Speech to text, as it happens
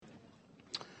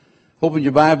Open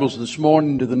your Bibles this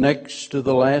morning to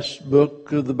the last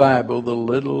book of the Bible, the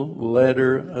little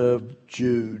letter of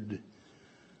Jude.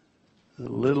 The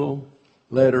little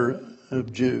letter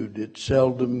of Jude. It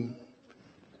seldom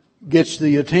gets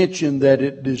the attention that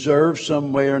it deserves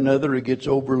some way or another. It gets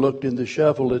overlooked in the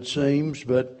shuffle, it seems,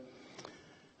 but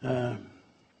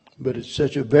it's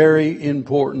such a very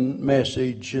important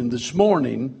message. And this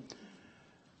morning,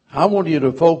 I want you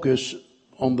to focus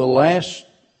on the last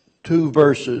two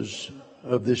verses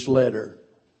of this letter.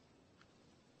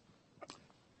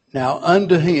 Now,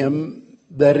 unto him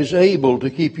that is able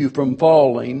to keep you from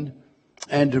falling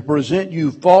and to present you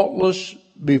faultless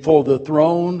before the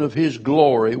throne of his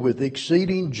glory with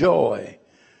exceeding joy,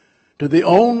 to the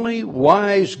only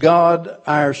wise God,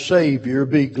 our Savior,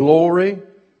 be glory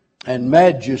and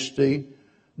majesty,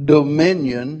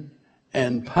 dominion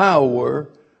and power,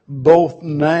 both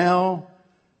now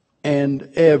and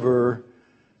ever.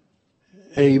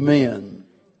 Amen.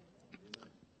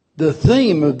 The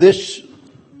theme of this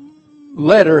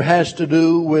letter has to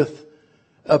do with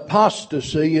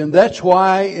apostasy, and that's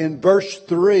why in verse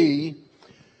 3,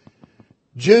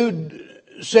 Jude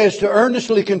says to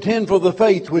earnestly contend for the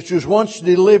faith which was once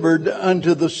delivered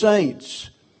unto the saints.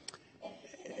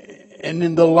 And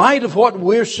in the light of what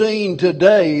we're seeing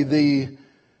today, the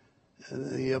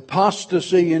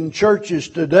apostasy in churches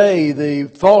today, the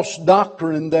false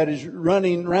doctrine that is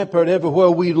running rampant everywhere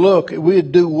we look,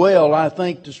 we'd do well, I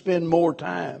think, to spend more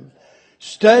time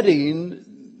studying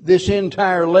this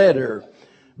entire letter.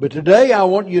 But today I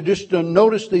want you just to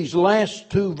notice these last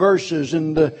two verses.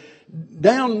 And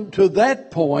down to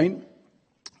that point,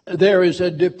 there is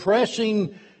a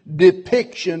depressing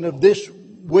depiction of this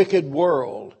wicked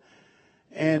world.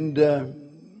 And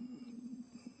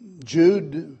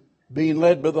Jude, being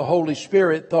led by the Holy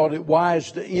Spirit, thought it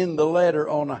wise to end the letter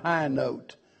on a high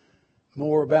note.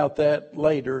 More about that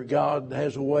later. God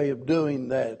has a way of doing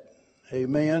that.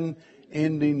 Amen.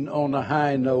 Ending on a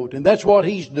high note. And that's what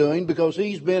he's doing, because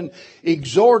he's been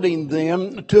exhorting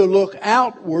them to look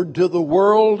outward to the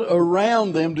world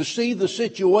around them to see the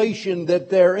situation that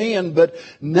they're in. But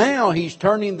now he's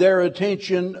turning their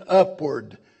attention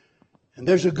upward. And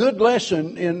there's a good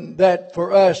lesson in that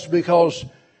for us, because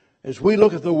as we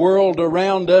look at the world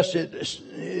around us,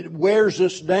 it wears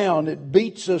us down. It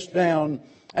beats us down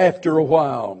after a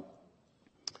while.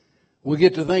 We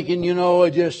get to thinking,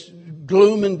 just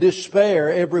gloom and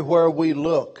despair everywhere we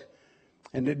look.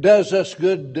 And it does us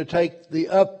good to take the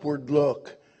upward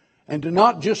look and to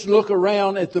not just look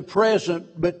around at the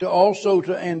present, but to also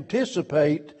to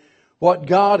anticipate what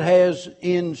God has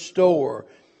in store.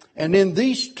 And in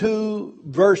these two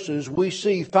verses, we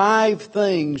see 5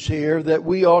 things here that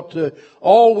we ought to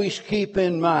always keep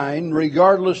in mind,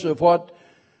 regardless of what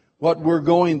we're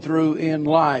going through in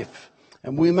life.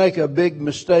 And we make a big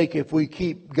mistake if we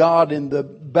keep God in the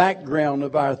background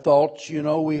of our thoughts.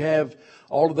 We have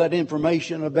all of that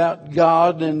information about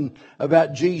God and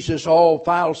about Jesus all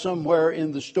filed somewhere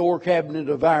in the store cabinet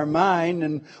of our mind,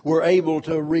 and we're able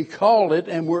to recall it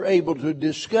and we're able to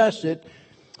discuss it.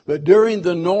 But during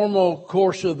the normal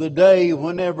course of the day,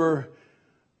 whenever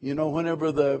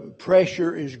the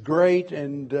pressure is great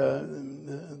and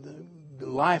the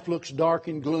life looks dark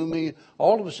and gloomy,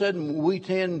 all of a sudden we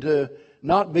tend to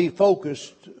not be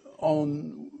focused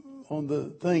on the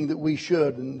thing that we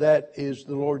should, and that is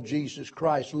the Lord Jesus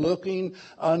Christ, looking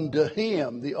unto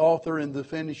him, the author and the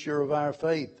finisher of our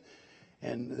faith.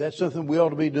 And that's something we ought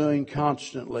to be doing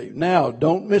constantly. Now,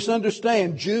 don't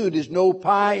misunderstand. Jude is no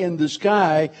pie in the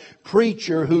sky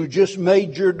preacher who just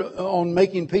majored on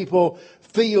making people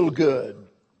feel good.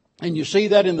 And you see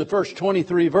that in the first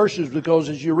 23 verses, because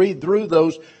as you read through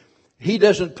those, he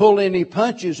doesn't pull any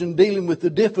punches in dealing with the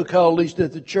difficulties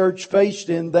that the church faced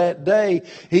in that day.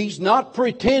 He's not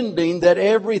pretending that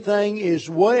everything is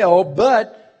well,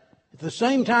 but at the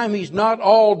same time, he's not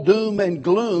all doom and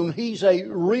gloom. He's a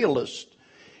realist.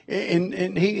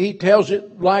 And he tells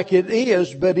it like it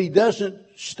is, but he doesn't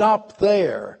stop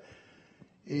there.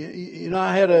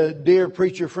 I had a dear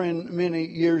preacher friend many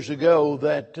years ago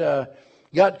that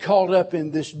got caught up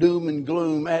in this doom and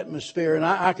gloom atmosphere. And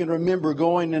I can remember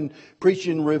going and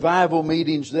preaching revival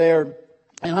meetings there.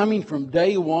 And I mean, from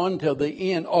day one till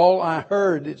the end, all I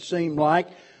heard, it seemed like,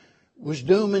 was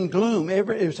doom and gloom. It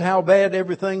was how bad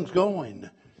everything's going.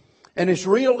 And it's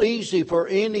real easy for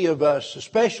any of us,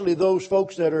 especially those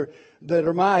folks that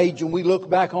are my age, and we look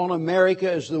back on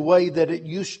America as the way that it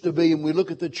used to be, and we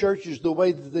look at the churches the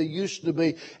way that they used to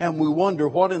be, and we wonder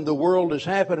what in the world has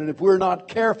happened. And if we're not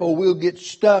careful, we'll get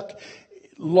stuck,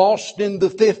 lost in the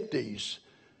 50s,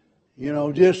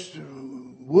 just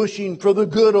wishing for the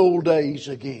good old days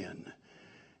again.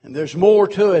 And there's more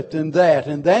to it than that.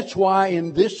 And that's why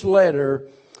in this letter,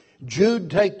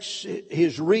 Jude takes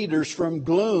his readers from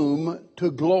gloom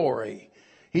to glory.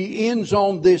 He ends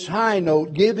on this high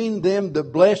note, giving them the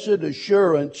blessed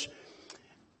assurance,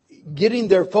 getting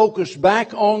their focus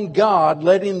back on God,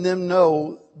 letting them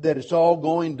know that it's all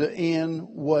going to end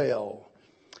well.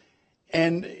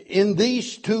 And in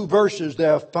these two verses,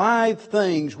 there are 5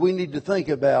 things we need to think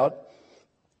about.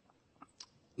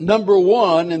 Number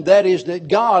 1, and that is that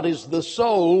God is the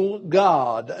sole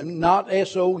God, not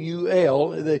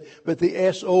S-O-U-L, but the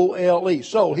S-O-L-E.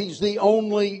 Soul. He's the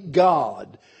only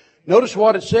God. Notice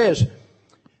what it says.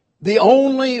 The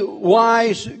only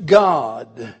wise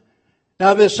God.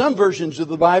 Now there's some versions of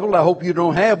the Bible, I hope you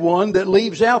don't have one, that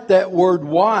leaves out that word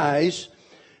wise,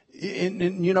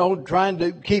 trying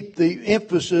to keep the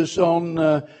emphasis on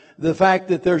the fact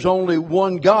that there's only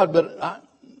one God. But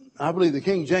I believe the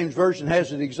King James Version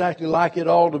has it exactly like it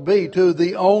ought to be, to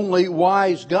the only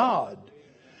wise God.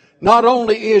 Not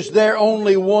only is there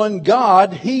only one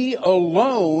God, He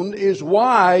alone is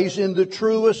wise in the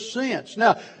truest sense.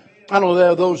 Now, I know there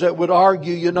are those that would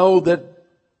argue,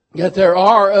 that there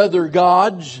are other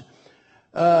gods.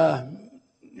 And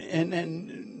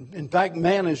in fact,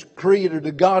 man is created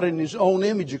a God in his own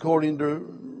image, according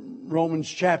to Romans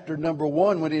chapter number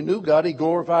 1. When he knew God, he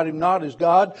glorified Him not as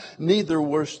God, neither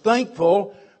was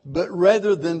thankful. But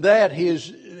rather than that,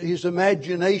 his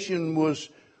imagination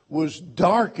was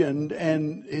darkened,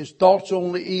 and his thoughts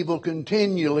only evil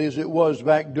continually, as it was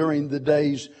back during the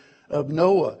days of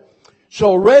Noah.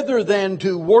 So rather than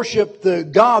to worship the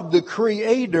God, the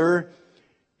Creator,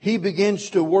 he begins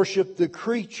to worship the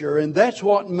creature. And that's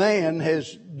what man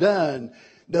has done.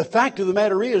 The fact of the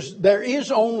matter is, there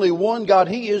is only one God.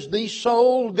 He is the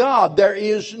sole God. There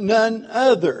is none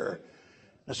other.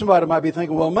 Now somebody might be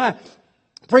thinking, well, my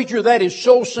preacher, that is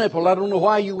so simple. I don't know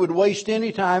why you would waste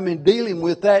any time in dealing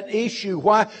with that issue.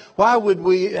 Why would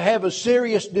we have a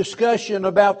serious discussion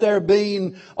about there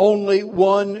being only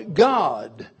one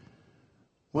God?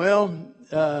 Well,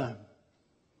 the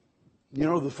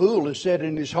fool has said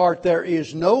in his heart, there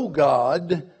is no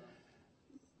God.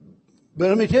 But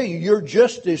let me tell you, you're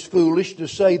just as foolish to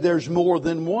say there's more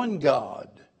than one God.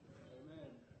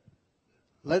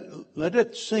 Let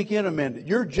it sink in a minute.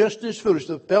 You're just as foolish.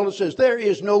 The fellow says there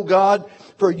is no God.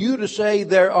 For you to say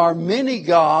there are many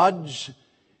gods,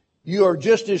 you are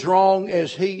just as wrong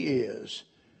as he is.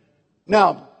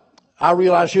 Now, I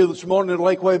realize here this morning at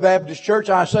Lakeway Baptist Church,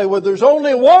 I say, well, there's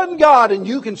only one God. And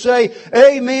you can say,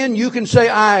 amen. You can say,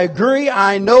 I agree.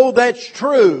 I know that's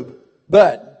true.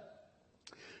 But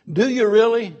do you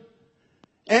really?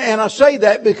 And I say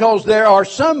that because there are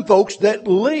some folks that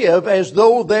live as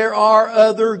though there are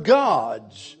other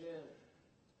gods.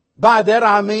 By that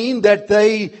I mean that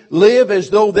they live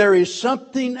as though there is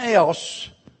something else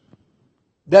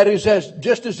that is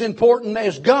just as important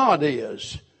as God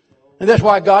is. And that's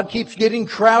why God keeps getting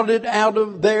crowded out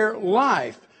of their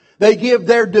life. They give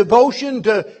their devotion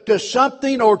to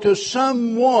something or to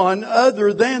someone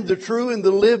other than the true and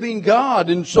the living God.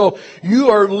 And so you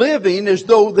are living as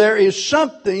though there is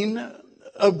something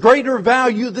of greater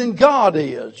value than God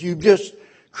is. You've just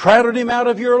crowded Him out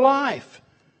of your life.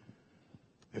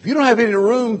 If you don't have any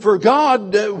room for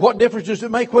God, what difference does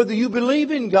it make whether you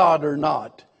believe in God or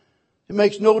not? It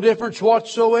makes no difference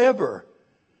whatsoever.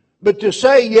 But to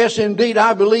say, yes, indeed,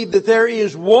 I believe that there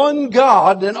is one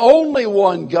God and only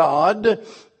one God,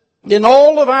 then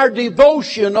all of our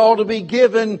devotion ought to be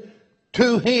given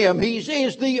to Him. He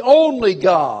is the only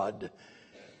God.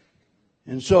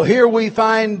 And so here we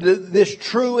find this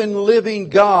true and living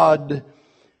God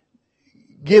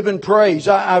given praise.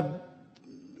 I've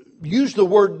used the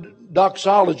word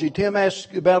doxology. Tim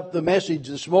asked about the message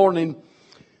this morning.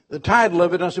 The title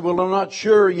of it, I said, well, I'm not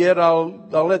sure yet. I'll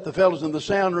let the fellows in the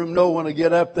sound room know when I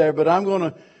get up there. But I'm going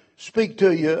to speak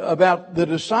to you about the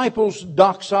disciples'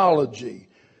 doxology.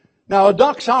 Now, a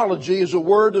doxology is a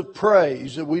word of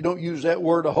praise. We don't use that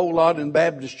word a whole lot in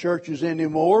Baptist churches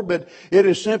anymore, but it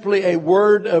is simply a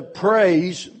word of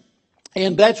praise.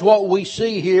 And that's what we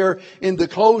see here in the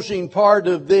closing part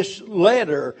of this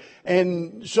letter.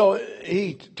 And so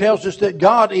he tells us that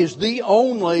God is the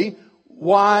only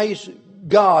wise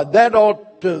God. That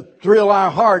ought to thrill our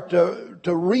heart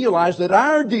to realize that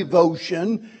our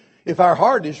devotion, if our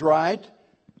heart is right,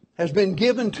 has been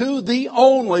given to the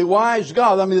only wise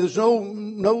God. I mean, there's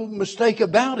no mistake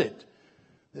about it.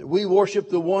 That we worship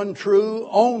the one true,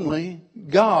 only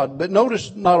God. But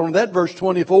notice not only that, verse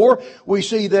 24, we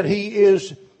see that He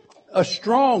is a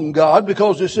strong God,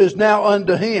 because it says, now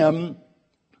unto Him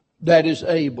that is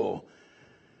able.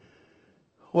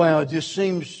 Well, it just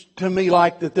seems to me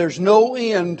like that there's no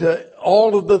end to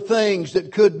all of the things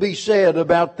that could be said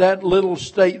about that little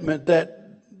statement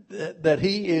that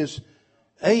He is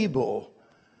able.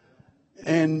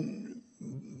 And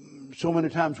so many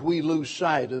times we lose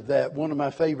sight of that. One of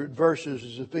my favorite verses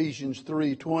is Ephesians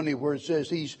 3:20, where it says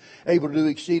He's able to do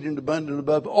exceeding abundant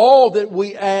above all that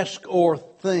we ask or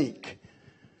think.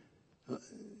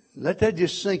 Let that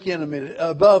just sink in a minute.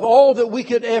 Above all that we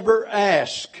could ever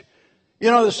ask. You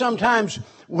know, sometimes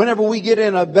whenever we get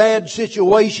in a bad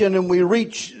situation and we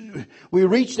reach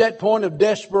that point of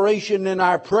desperation in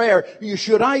our prayer,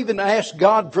 should I even ask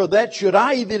God for that? Should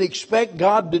I even expect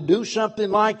God to do something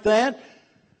like that?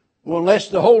 Well, unless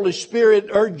the Holy Spirit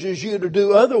urges you to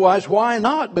do otherwise, why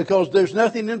not? Because there's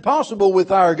nothing impossible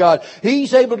with our God.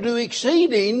 He's able to do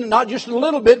exceeding, not just a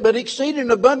little bit, but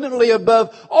exceeding abundantly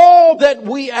above all that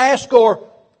we ask or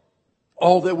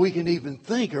all that we can even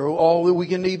think or all that we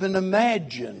can even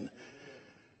imagine.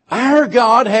 Our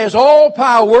God has all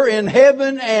power in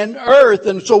heaven and earth.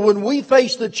 And so when we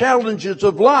face the challenges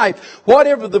of life,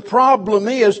 whatever the problem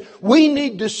is, we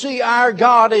need to see our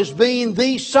God as being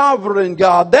the sovereign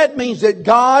God. That means that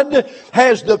God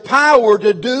has the power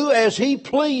to do as He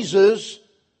pleases,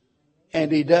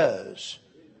 and He does.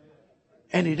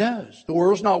 And He does. The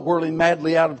world's not whirling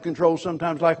madly out of control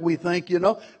sometimes like we think, you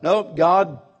know. No,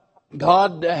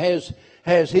 God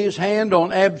has His hand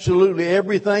on absolutely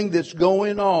everything that's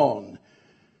going on.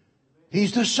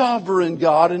 He's the sovereign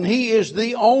God, and He is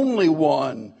the only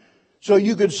one. So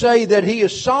you could say that He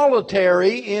is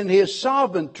solitary in His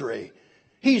sovereignty.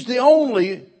 He's the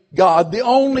only God, the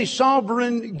only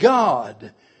sovereign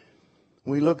God.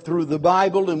 We look through the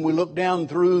Bible and we look down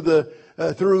through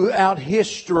throughout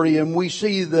history, and we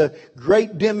see the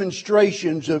great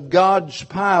demonstrations of God's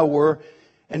power.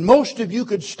 And most of you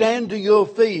could stand to your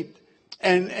feet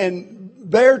and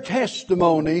bear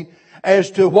testimony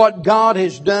as to what God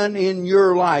has done in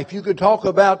your life. You could talk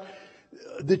about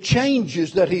the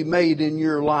changes that He made in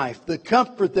your life, the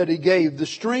comfort that He gave, the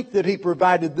strength that He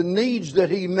provided, the needs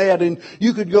that He met, and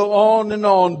you could go on and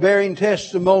on bearing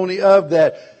testimony of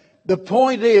that. The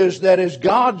point is that as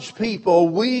God's people,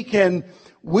 we can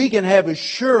have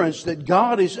assurance that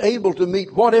God is able to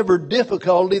meet whatever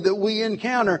difficulty that we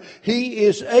encounter. He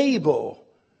is able.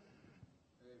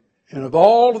 And of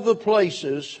all of the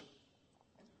places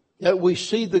that we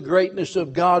see the greatness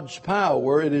of God's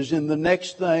power, it is in the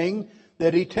next thing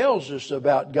that He tells us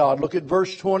about God. Look at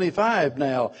verse 25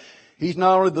 now. He's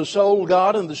not only the sole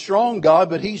God and the strong God,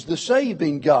 but He's the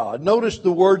saving God. Notice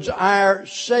the words, our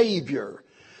Savior.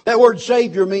 That word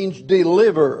Savior means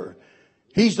deliverer.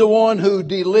 He's the one who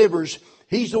delivers.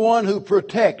 He's the one who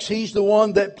protects. He's the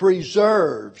one that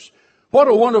preserves. What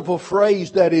a wonderful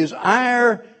phrase that is,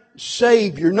 our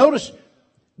Savior. Notice,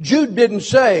 Jude didn't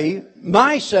say,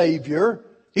 my Savior.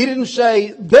 He didn't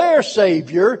say, their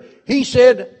Savior. He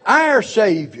said, our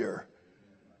Savior.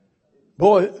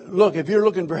 Boy, look, if you're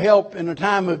looking for help in a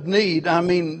time of need,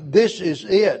 this is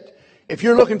it. If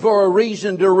you're looking for a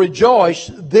reason to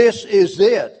rejoice, this is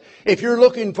it. If you're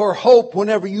looking for hope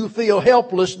whenever you feel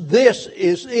helpless, this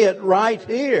is it right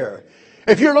here.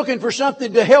 If you're looking for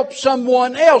something to help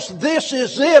someone else, this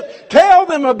is it. Tell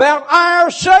them about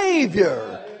our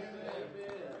Savior.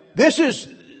 This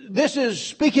is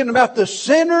speaking about the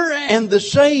sinner and the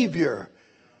Savior.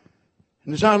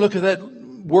 And as I look at that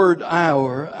word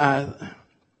our,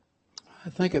 I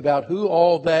think about who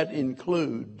all that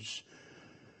includes.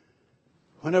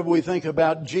 Whenever we think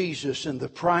about Jesus and the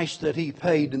price that He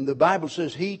paid, and the Bible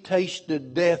says He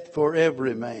tasted death for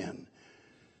every man.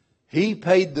 He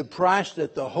paid the price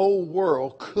that the whole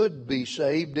world could be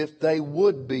saved if they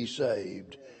would be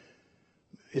saved.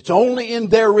 It's only in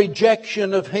their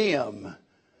rejection of Him.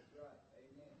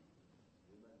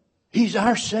 He's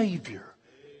our Savior.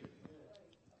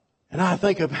 And I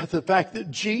think about the fact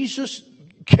that Jesus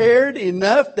cared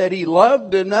enough, that He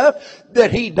loved enough,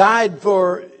 that He died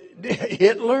for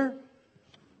Hitler,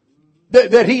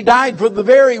 that He died for the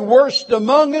very worst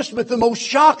among us. But the most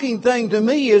shocking thing to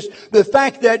me is the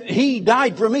fact that He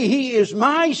died for me. He is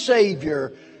my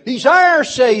Savior. He's our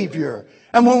Savior.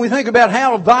 And when we think about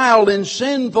how vile and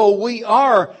sinful we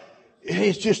are,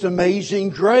 it's just amazing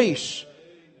grace.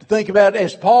 To think about,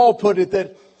 as Paul put it,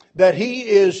 that He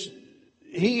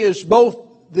is both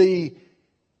the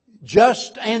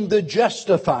just and the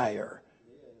justifier.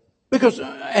 Because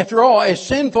after all, as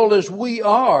sinful as we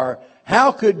are,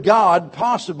 how could God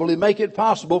possibly make it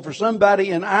possible for somebody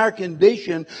in our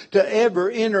condition to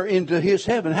ever enter into His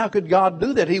heaven? How could God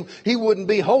do that? He wouldn't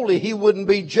be holy. He wouldn't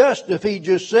be just if He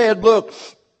just said, look,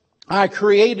 I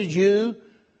created you.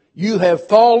 You have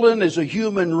fallen as a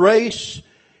human race.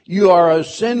 You are a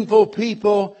sinful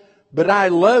people. but I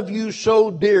love you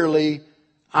so dearly,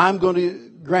 I'm going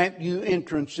to grant you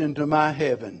entrance into my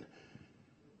heaven.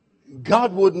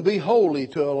 God wouldn't be holy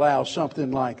to allow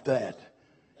something like that.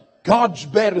 God's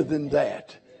better than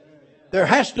that. There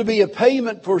has to be a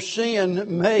payment for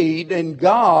sin made, and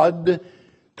God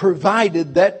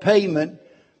provided that payment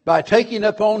by taking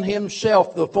upon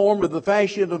Himself the form of the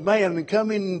fashion of man and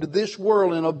coming into this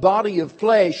world in a body of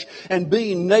flesh and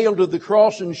being nailed to the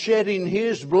cross and shedding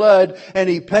His blood. And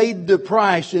He paid the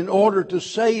price in order to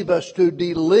save us, to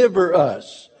deliver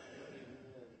us.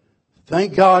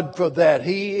 Thank God for that.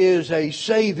 He is a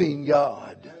saving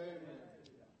God.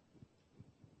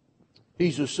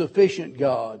 He's a sufficient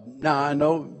God. Now, I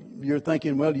know you're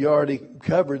thinking, well, you already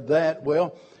covered that.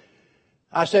 Well,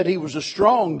 I said He was a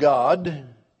strong God.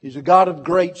 He's a God of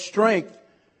great strength.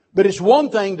 But it's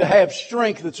one thing to have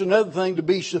strength. It's another thing to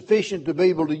be sufficient to be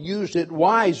able to use it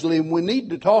wisely. And we need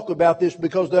to talk about this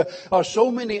because there are so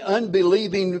many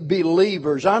unbelieving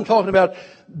believers. I'm talking about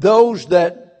those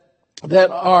that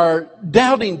are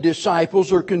doubting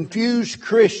disciples or confused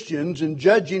Christians, and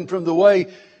judging from the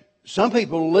way some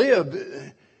people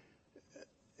live,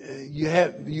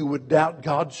 you would doubt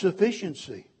God's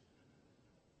sufficiency.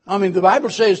 I mean, the Bible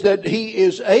says that He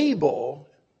is able,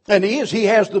 and He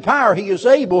has the power, He is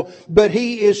able, but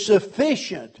He is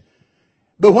sufficient.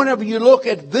 But whenever you look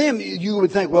at them, you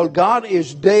would think, well, God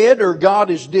is dead, or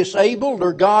God is disabled,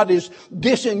 or God is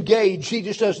disengaged. He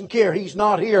just doesn't care. He's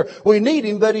not here. We need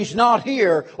Him, but He's not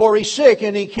here. Or He's sick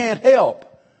and He can't help.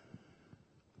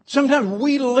 Sometimes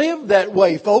we live that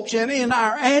way, folks, and in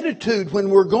our attitude when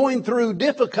we're going through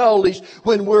difficulties,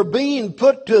 when we're being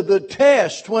put to the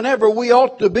test, whenever we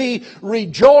ought to be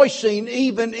rejoicing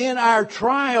even in our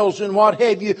trials and what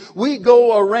have you, we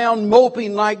go around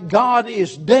moping like God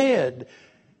is dead.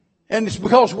 And it's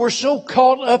because we're so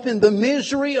caught up in the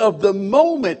misery of the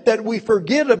moment that we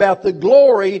forget about the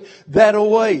glory that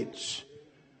awaits.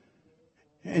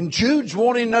 And Jude's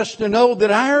wanting us to know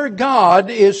that our God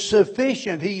is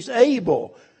sufficient. He's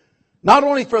able, not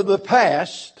only for the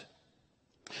past,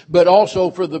 but also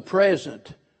for the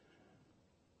present.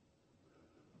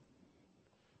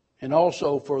 And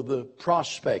also for the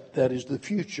prospect, that is the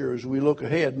future as we look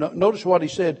ahead. Notice what he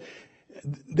said.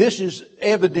 This is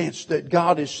evidence that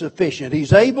God is sufficient.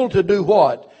 He's able to do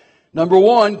what? Number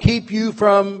one, keep you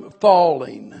from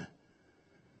falling.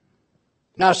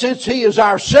 Now, since He is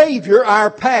our Savior,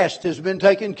 our past has been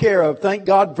taken care of. Thank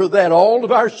God for that. All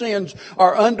of our sins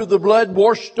are under the blood,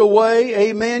 washed away.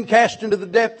 Amen. Cast into the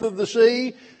depth of the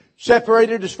sea.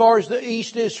 Separated as far as the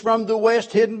east is from the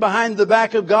west. Hidden behind the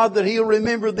back of God that He'll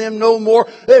remember them no more.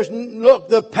 Look,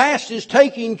 the past is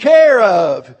taken care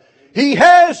of. He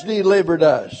has delivered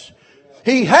us.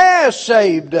 He has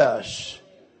saved us.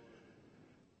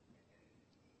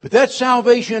 But that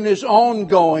salvation is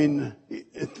ongoing.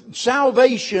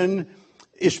 Salvation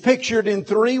is pictured in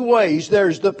three ways.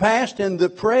 There's the past and the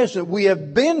present. We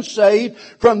have been saved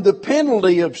from the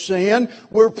penalty of sin.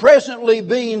 We're presently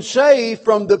being saved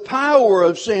from the power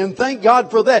of sin. Thank God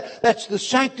for that. That's the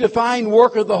sanctifying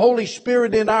work of the Holy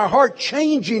Spirit in our heart,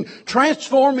 changing,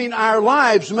 transforming our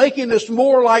lives, making us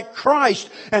more like Christ.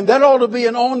 And that ought to be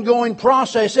an ongoing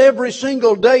process every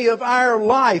single day of our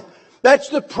life. That's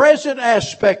the present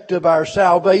aspect of our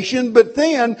salvation. But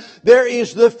then there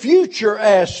is the future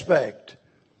aspect.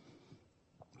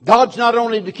 God's not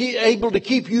only able to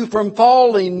keep you from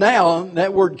falling now.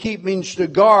 That word keep means to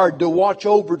guard, to watch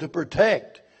over, to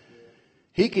protect.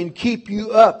 He can keep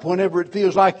you up whenever it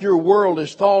feels like your world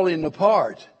is falling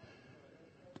apart.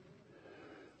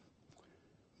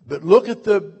 But look at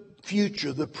the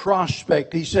future, the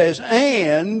prospect. He says,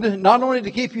 and not only to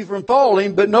keep you from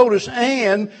falling, but notice,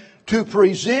 and to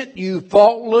present you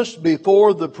faultless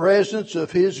before the presence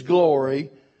of His glory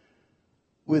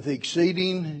with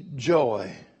exceeding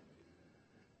joy.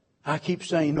 I keep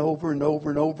saying over and over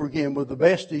and over again, well, the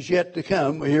best is yet to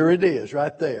come. Here it is,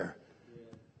 right there.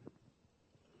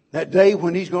 That day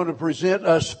when He's going to present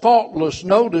us faultless,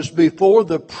 notice, before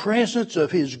the presence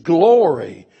of His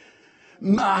glory.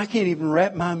 I can't even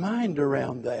wrap my mind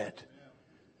around that.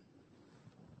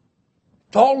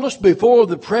 Faultless before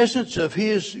the presence of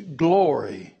His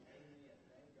glory.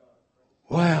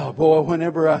 Wow, boy,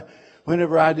 whenever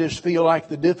I just feel like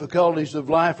the difficulties of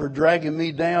life are dragging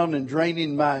me down and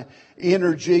draining my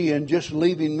energy and just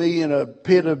leaving me in a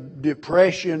pit of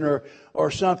depression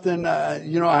or something,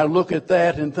 I look at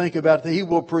that and think about that He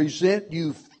will present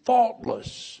you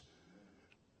faultless.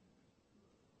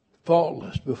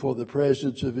 Faultless before the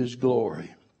presence of His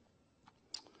glory.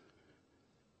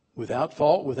 Without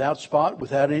fault, without spot,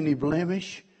 without any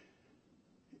blemish.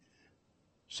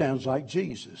 Sounds like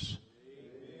Jesus.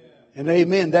 And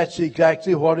amen, that's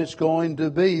exactly what it's going to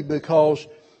be, because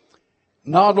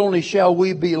not only shall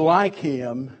we be like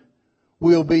Him,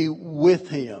 we'll be with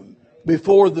Him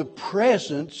before the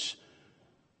presence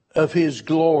of His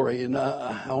glory. And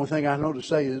the only thing I know to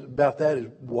say about that is,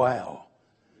 wow.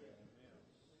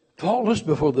 Faultless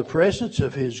before the presence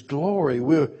of His glory.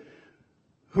 We're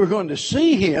going to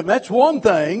see Him. That's one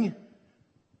thing.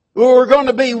 We're going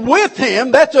to be with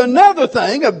Him. That's another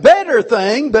thing, a better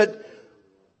thing, but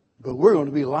we're going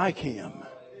to be like Him.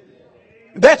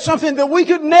 That's something that we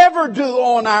could never do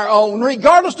on our own,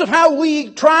 regardless of how we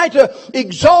try to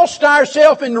exhaust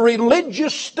ourselves in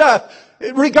religious stuff.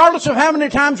 Regardless of how many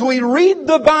times we read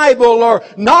the Bible or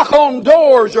knock on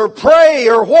doors or pray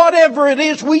or whatever it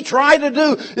is we try to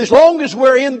do, as long as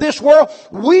we're in this world,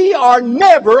 we are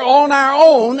never on our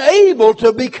own able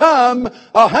to become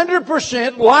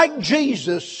 100% like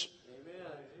Jesus.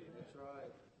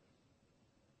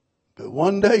 But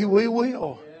one day we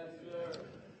will.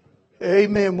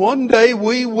 Amen. One day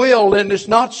we will, and it's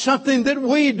not something that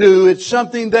we do, it's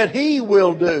something that He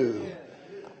will do.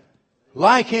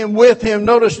 Like Him, with Him,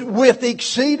 notice, with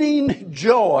exceeding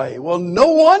joy. Well, no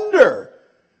wonder.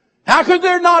 How could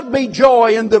there not be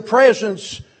joy in the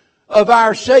presence of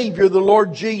our Savior, the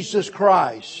Lord Jesus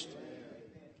Christ?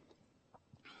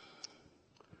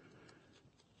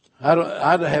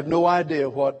 I have no idea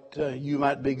what you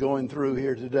might be going through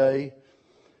here today.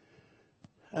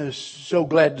 I was so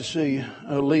glad to see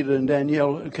Lita and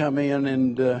Danielle come in,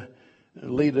 and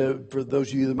Lita, for those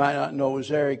of you that might not know,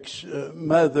 is Eric's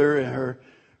mother.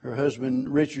 Her husband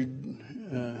Richard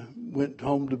went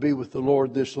home to be with the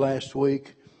Lord this last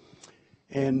week,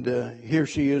 and here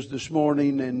she is this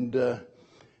morning, and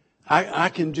I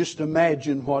can just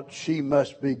imagine what she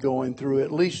must be going through,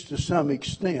 at least to some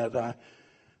extent.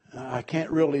 I can't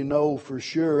really know for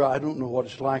sure. I don't know what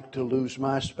it's like to lose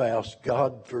my spouse.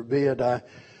 God forbid. I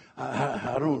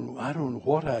don't know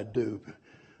what I'd do. I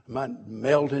might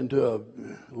melt into a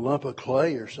lump of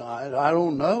clay or something. I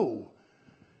don't know.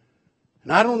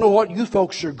 And I don't know what you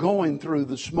folks are going through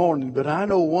this morning, but I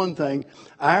know one thing.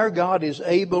 Our God is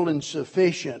able and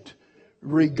sufficient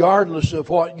regardless of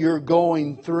what you're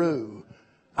going through.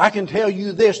 I can tell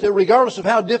you this, that regardless of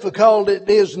how difficult it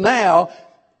is now,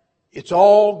 it's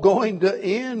all going to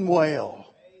end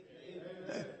well.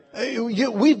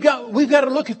 We've got to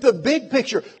look at the big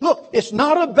picture. Look, it's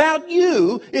not about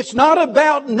you. It's not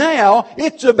about now.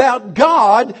 It's about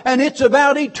God, and it's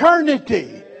about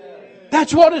eternity.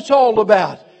 That's what it's all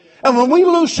about. And when we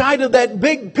lose sight of that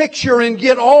big picture and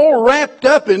get all wrapped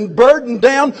up and burdened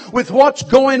down with what's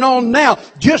going on now,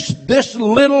 just this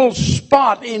little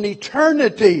spot in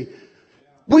eternity,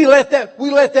 we let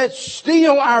that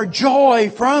steal our joy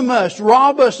from us,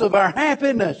 rob us of our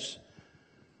happiness.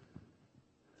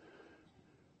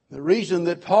 The reason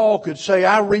that Paul could say,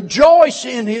 I rejoice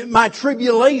in my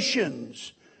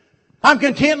tribulations. I'm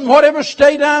content in whatever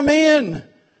state I'm in.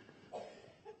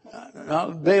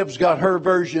 Now, Bev's got her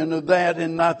version of that,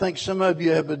 and I think some of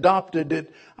you have adopted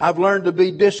it. I've learned to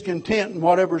be discontent in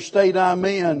whatever state I'm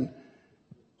in.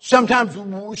 Sometimes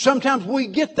we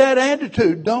get that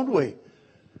attitude, don't we?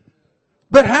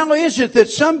 But how is it that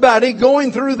somebody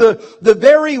going through the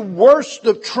very worst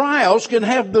of trials can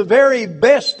have the very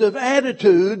best of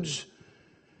attitudes?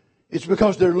 It's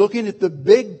because they're looking at the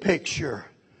big picture.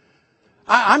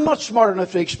 I'm not smart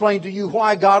enough to explain to you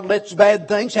why God lets bad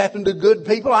things happen to good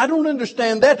people. I don't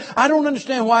understand that. I don't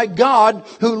understand why God,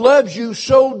 who loves you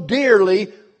so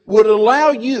dearly, would allow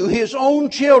you, His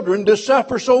own children, to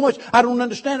suffer so much. I don't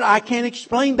understand it. I can't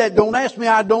explain that. Don't ask me.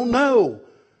 I don't know.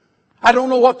 I don't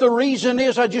know what the reason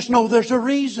is. I just know there's a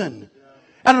reason.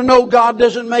 And I know God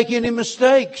doesn't make any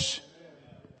mistakes.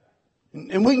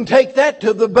 And we can take that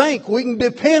to the bank. We can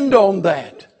depend on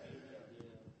that.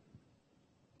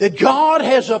 That God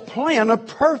has a plan, a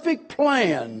perfect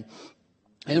plan.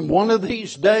 And one of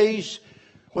these days,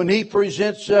 when He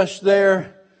presents us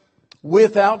there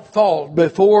without fault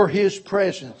before His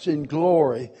presence in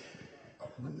glory,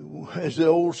 as the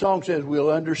old song says,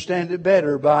 we'll understand it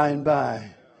better by and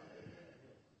by.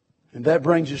 And that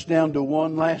brings us down to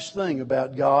one last thing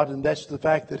about God, and that's the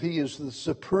fact that He is the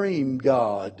supreme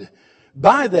God.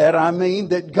 By that I mean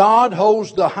that God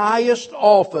holds the highest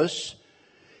office,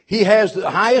 He has the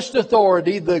highest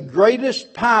authority, the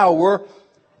greatest power,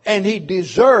 and He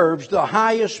deserves the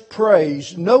highest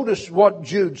praise. Notice what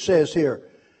Jude says here.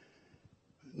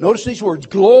 Notice these words: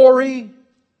 glory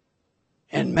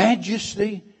and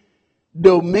majesty,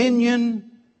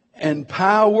 dominion and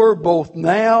power, both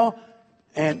now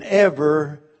and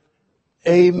ever.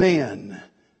 Amen.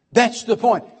 That's the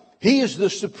point. He is the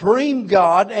supreme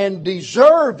God and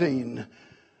deserving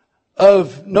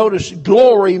of, notice,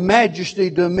 glory, majesty,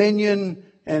 dominion,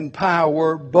 and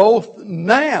power, both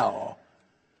now.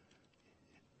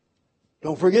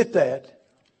 Don't forget that.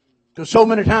 Because so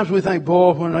many times we think,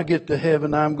 boy, when I get to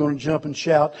heaven, I'm going to jump and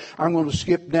shout. I'm going to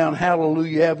skip down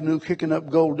Hallelujah Avenue, kicking up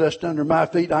gold dust under my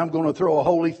feet. I'm going to throw a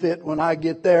holy fit when I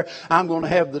get there. I'm going to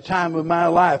have the time of my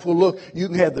life. Well, look, you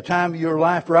can have the time of your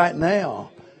life right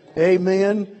now.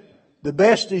 Amen. The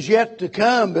best is yet to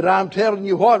come, but I'm telling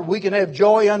you what, we can have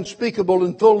joy unspeakable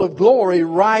and full of glory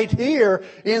right here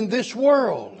in this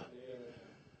world.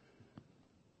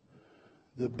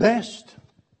 The best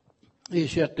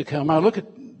is yet to come. Now look at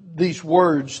these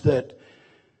words that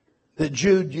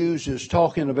Jude uses,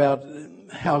 talking about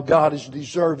how God is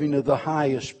deserving of the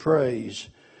highest praise.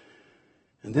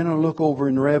 And then I'll look over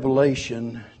in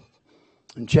Revelation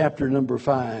in chapter number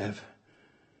 5.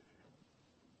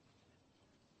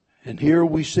 And here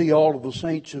we see all of the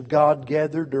saints of God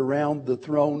gathered around the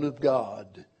throne of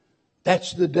God.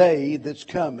 That's the day that's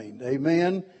coming.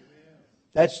 Amen?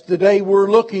 That's the day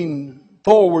we're looking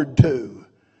forward to.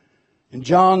 And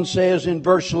John says in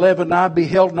verse 11, I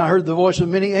beheld and I heard the voice of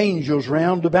many angels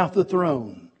round about the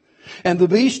throne. And the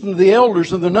beast and the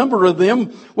elders, and the number of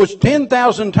them was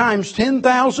 10,000 times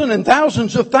 10,000 and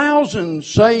thousands of thousands,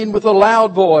 saying with a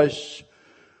loud voice,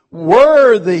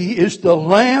 worthy is the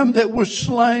Lamb that was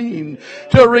slain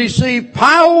to receive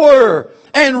power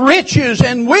and riches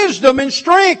and wisdom and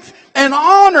strength and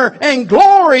honor and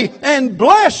glory and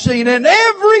blessing, and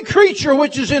every creature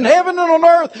which is in heaven and on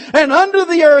earth and under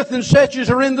the earth, and such as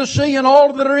are in the sea and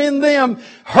all that are in them,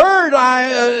 heard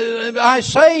I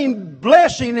saying,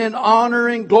 blessing and honor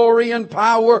and glory and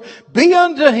power be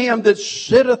unto him that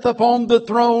sitteth upon the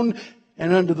throne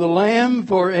and unto the Lamb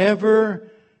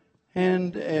forever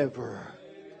and ever.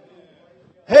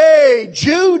 Hey,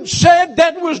 Jude said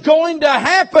that was going to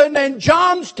happen, and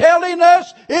John's telling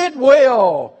us it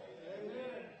will.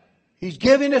 He's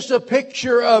giving us a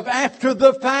picture of after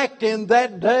the fact in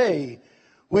that day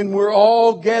when we're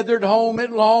all gathered home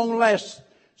at long last.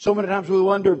 So many times we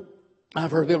wonder, I've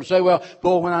heard people say, well,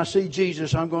 boy, when I see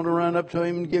Jesus, I'm going to run up to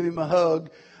him and give him a hug.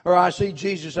 Or I see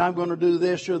Jesus, I'm going to do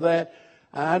this or that.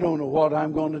 I don't know what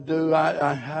I'm going to do.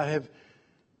 I'm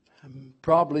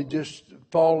probably just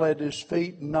fall at his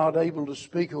feet and not able to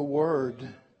speak a word.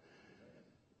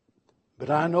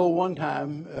 But I know one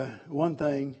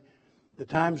thing, the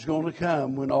time's going to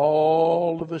come when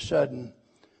all of a sudden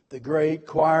the great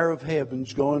choir of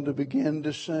heaven's going to begin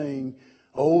to sing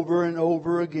over and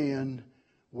over again,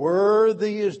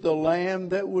 worthy is the Lamb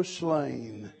that was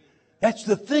slain. That's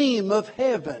the theme of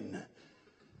heaven.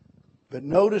 But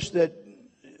notice that,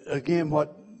 again,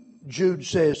 what Jude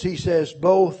says. He says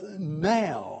both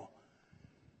now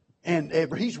and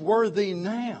ever. He's worthy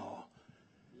now.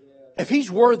 If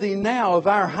He's worthy now of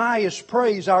our highest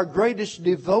praise, our greatest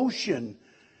devotion,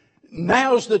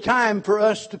 now's the time for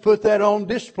us to put that on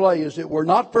display, as it were.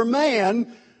 Not for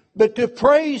man, but to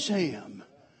praise Him.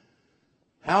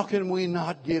 How can we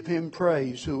not give Him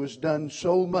praise, who has done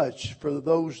so much for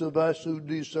those of us who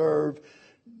deserve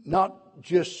not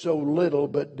just so little,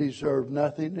 but deserve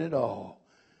nothing at all?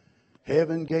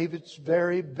 Heaven gave its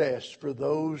very best for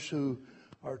those who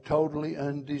are totally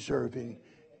undeserving.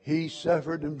 He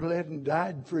suffered and bled and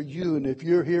died for you. And if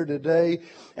you're here today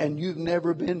and you've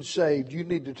never been saved, you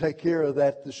need to take care of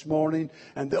that this morning.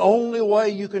 And the only way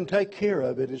you can take care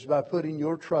of it is by putting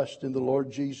your trust in the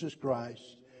Lord Jesus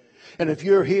Christ. And if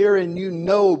you're here and you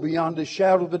know beyond a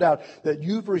shadow of a doubt that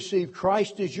you've received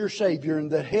Christ as your Savior and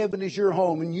that heaven is your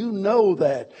home, and you know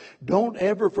that, don't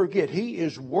ever forget He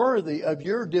is worthy of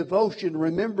your devotion.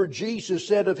 Remember, Jesus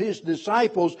said of His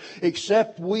disciples,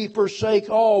 except we forsake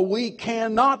all, we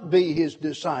cannot be His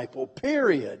disciple,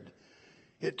 period.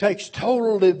 It takes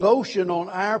total devotion on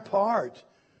our part.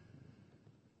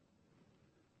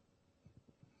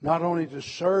 Not only to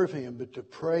serve Him, but to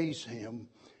praise Him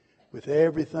with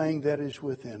everything that is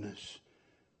within us.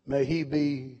 May He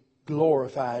be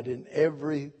glorified in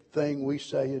everything we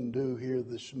say and do here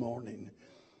this morning.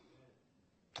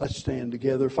 Let's stand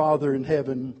together. Father in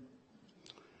heaven,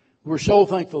 we're so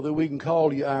thankful that we can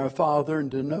call You our Father and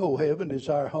to know heaven is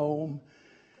our home.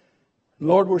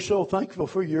 Lord, we're so thankful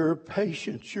for Your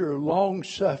patience, Your long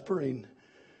suffering.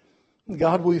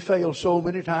 God, we fail so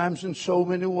many times in so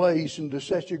many ways and to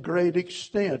such a great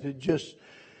extent. It just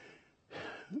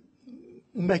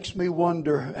makes me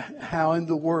wonder how in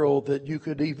the world that You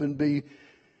could even be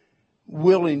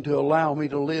willing to allow me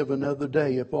to live another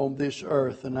day upon this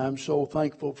earth. And I'm so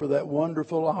thankful for that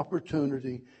wonderful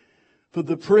opportunity, for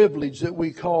the privilege that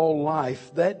we call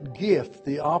life, that gift,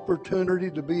 the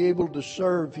opportunity to be able to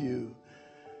serve You.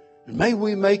 And may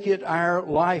we make it our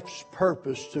life's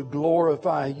purpose to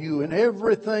glorify You in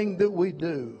everything that we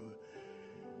do.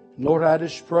 Lord, I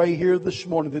just pray here this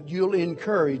morning that You'll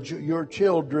encourage Your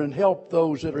children, help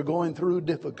those that are going through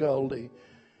difficulty.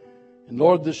 And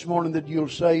Lord, this morning that You'll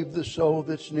save the soul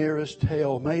that's nearest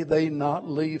hell. May they not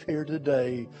leave here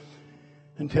today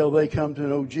until they come to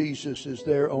know Jesus as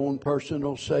their own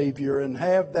personal Savior and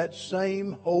have that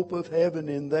same hope of heaven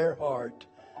in their heart.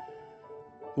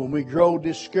 When we grow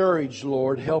discouraged,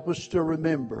 Lord, help us to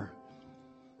remember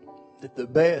that the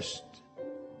best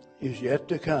is yet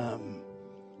to come.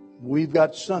 We've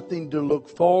got something to look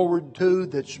forward to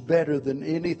that's better than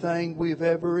anything we've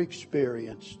ever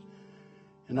experienced.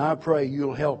 And I pray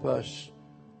You'll help us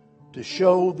to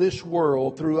show this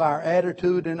world through our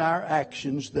attitude and our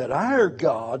actions that our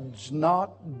God's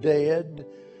not dead.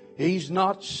 He's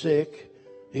not sick.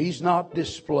 He's not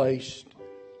displaced.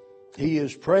 He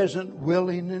is present,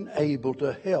 willing, and able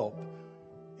to help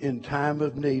in time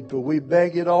of need. For we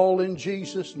beg it all in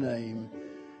Jesus' name.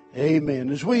 Amen.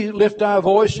 As we lift our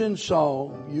voice in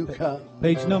song, You come.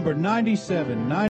 Page number 97.